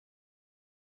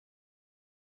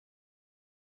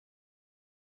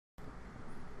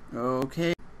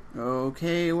Okay,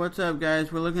 what's up guys?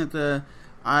 We're looking at the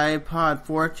iPod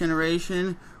 4th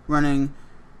generation running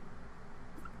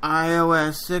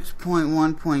iOS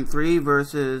 6.1.3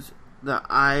 versus the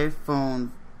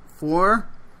iPhone 4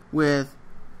 with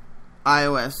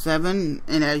iOS 7,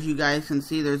 and as you guys can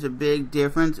see, there's a big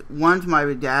difference. One's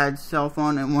my dad's cell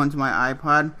phone and one's my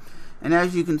iPod, and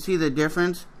as you can see the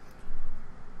difference,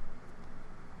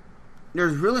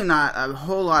 there's really not a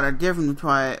whole lot of difference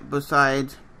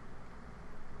besides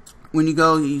when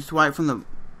you swipe from the,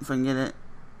 if I can get it,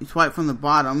 you swipe from the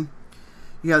bottom,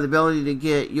 you have the ability to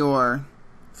get your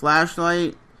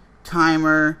flashlight,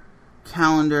 timer,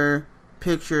 calendar,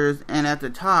 pictures, and at the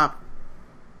top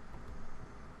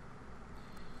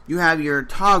you have your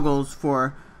toggles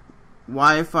for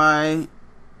Wi-Fi,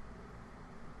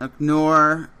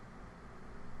 ignore,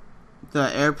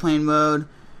 the airplane mode,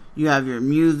 you have your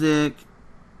music,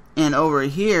 and over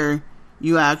here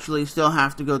you actually still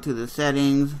have to go to the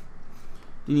settings.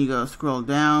 Then you go scroll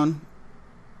down,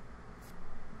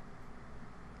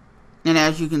 and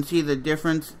as you can see the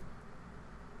difference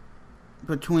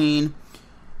between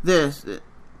this,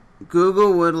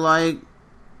 Google would like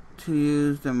to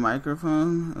use the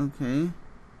microphone. Okay.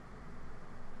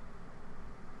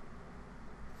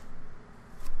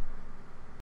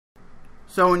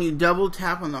 So when you double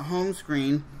tap on the home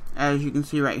screen, as you can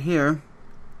see right here,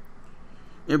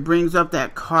 it brings up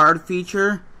that card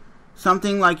feature,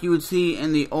 something like you would see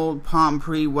in the old Palm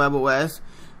pre-WebOS,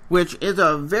 which is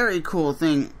a very cool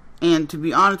thing. And to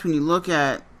be honest, when you look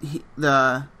at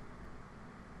the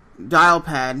dial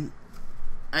pad,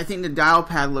 I think the dial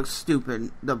pad looks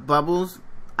stupid. The bubbles,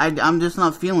 I'm just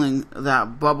not feeling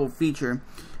that bubble feature.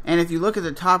 And if you look at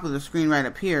the top of the screen right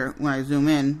up here, when I zoom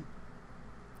in,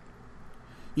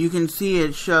 you can see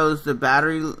it shows the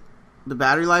battery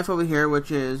life over here,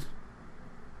 which is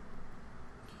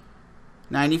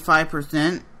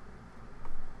 95%.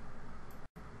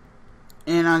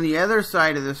 And on the other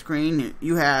side of the screen,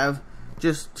 you have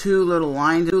just two little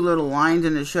lines,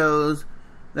 and it shows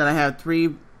that I have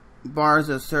 3 bars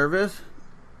of service.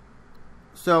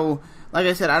 So, like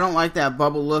I said, I don't like that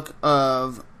bubble look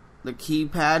of the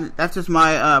keypad. That's just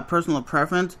my personal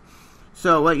preference.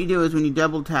 So what you do is when you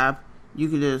double tap, you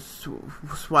can just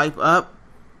swipe up,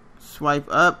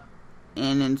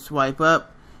 and then swipe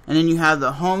up, and then you have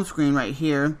the home screen right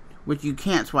here, which you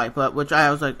can't swipe up, which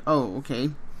I was like, oh,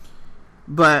 okay.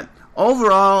 But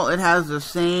overall, it has the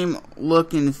same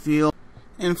look and feel.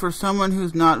 And for someone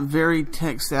who's not very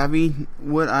tech savvy,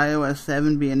 would iOS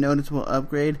 7 be a noticeable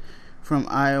upgrade from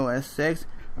iOS 6?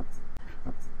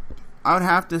 I would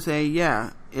have to say, yeah,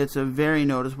 it's a very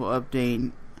noticeable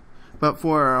update. But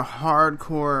for a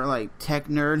hardcore like tech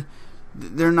nerd,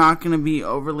 they're not going to be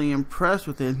overly impressed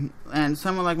with it. And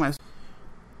someone like myself.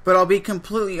 But I'll be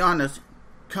completely honest,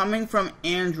 coming from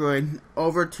Android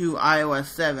over to iOS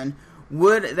 7,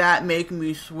 would that make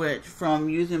me switch from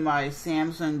using my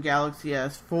Samsung Galaxy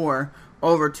S4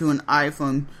 over to an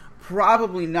iPhone?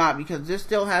 Probably not, because this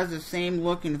still has the same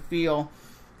look and feel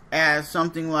as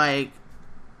something like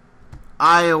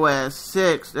iOS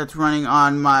 6 that's running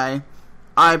on my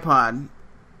iPod.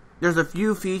 There's a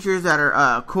few features that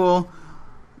are cool.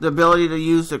 The ability to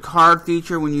use the card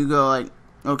feature when you go like,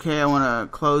 okay, I want to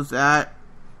close that.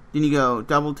 Then you go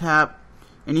double tap,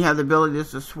 and you have the ability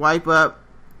just to swipe up.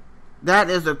 That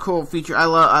is a cool feature. I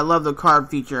love the card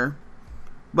feature.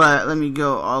 But let me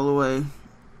go all the way.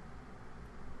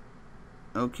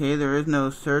 Okay, there is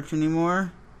no search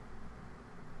anymore.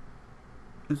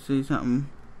 Let's see something.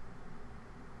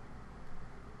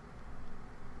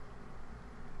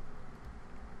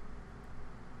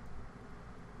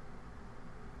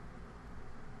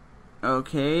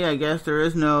 Okay, I guess there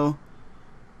is no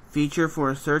feature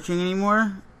for searching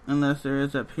anymore. Unless there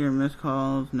is up here, missed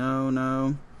calls.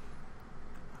 No.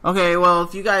 Okay, well,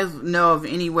 if you guys know of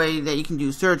any way that you can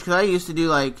do search, because I used to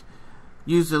do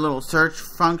use the little search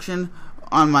function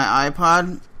on my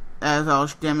iPod, as I'll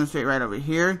demonstrate right over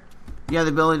here. You have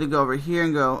the ability to go over here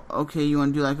and go, okay, you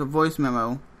want to do like a voice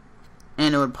memo,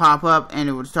 and it would pop up and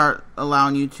it would start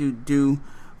allowing you to do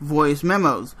voice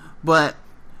memos. But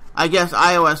I guess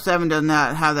iOS 7 does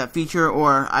not have that feature,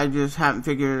 or I just haven't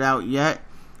figured it out yet.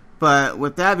 But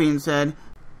with that being said,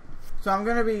 so I'm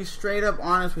going to be straight up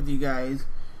honest with you guys.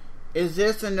 Is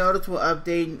this a noticeable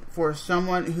update for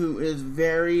someone who is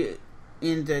very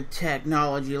into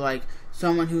technology, like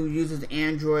someone who uses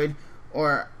Android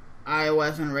or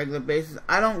iOS on a regular basis?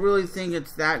 I don't really think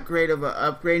it's that great of an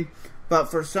upgrade, but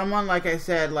for someone, like I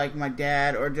said, like my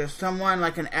dad, or just someone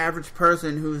like an average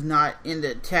person who's not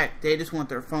into tech, they just want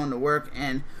their phone to work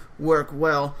and work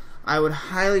well, I would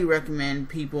highly recommend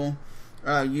people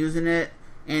using it.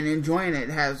 and enjoying it. It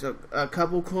has a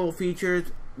couple cool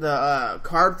features. The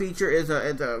card feature is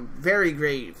a very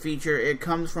great feature. It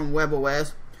comes from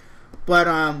WebOS.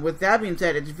 But with that being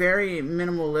said, it's very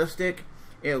minimalistic.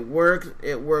 It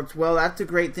works well. That's the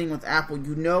great thing with Apple.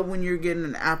 You know when you're getting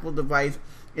an Apple device,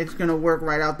 it's going to work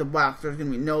right out the box. There's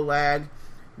going to be no lag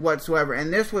whatsoever.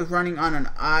 And this was running on an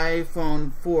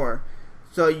iPhone 4.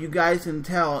 So you guys can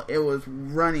tell it was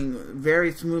running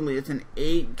very smoothly. It's an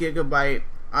 8 GB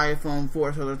iPhone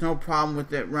 4, so there's no problem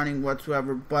with it running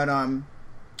whatsoever. But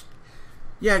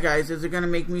yeah, guys, is it going to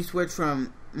make me switch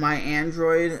from my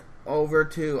Android over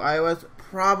to iOS?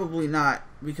 Probably not,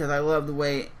 because I love the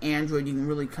way Android, you can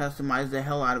really customize the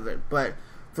hell out of it. But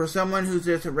for someone who's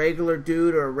just a regular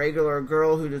dude or a regular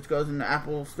girl who just goes in the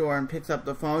Apple store and picks up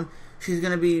the phone, she's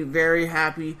going to be very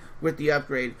happy with the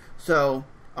upgrade. So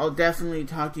I'll definitely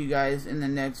talk to you guys in the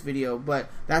next video, but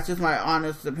that's just my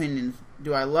honest opinions.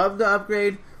 Do I love the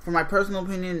upgrade? For my personal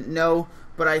opinion, no,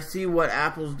 but I see what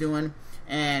Apple's doing,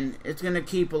 and it's going to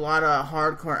keep a lot of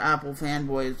hardcore Apple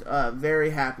fanboys very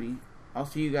happy. I'll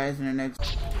see you guys in the next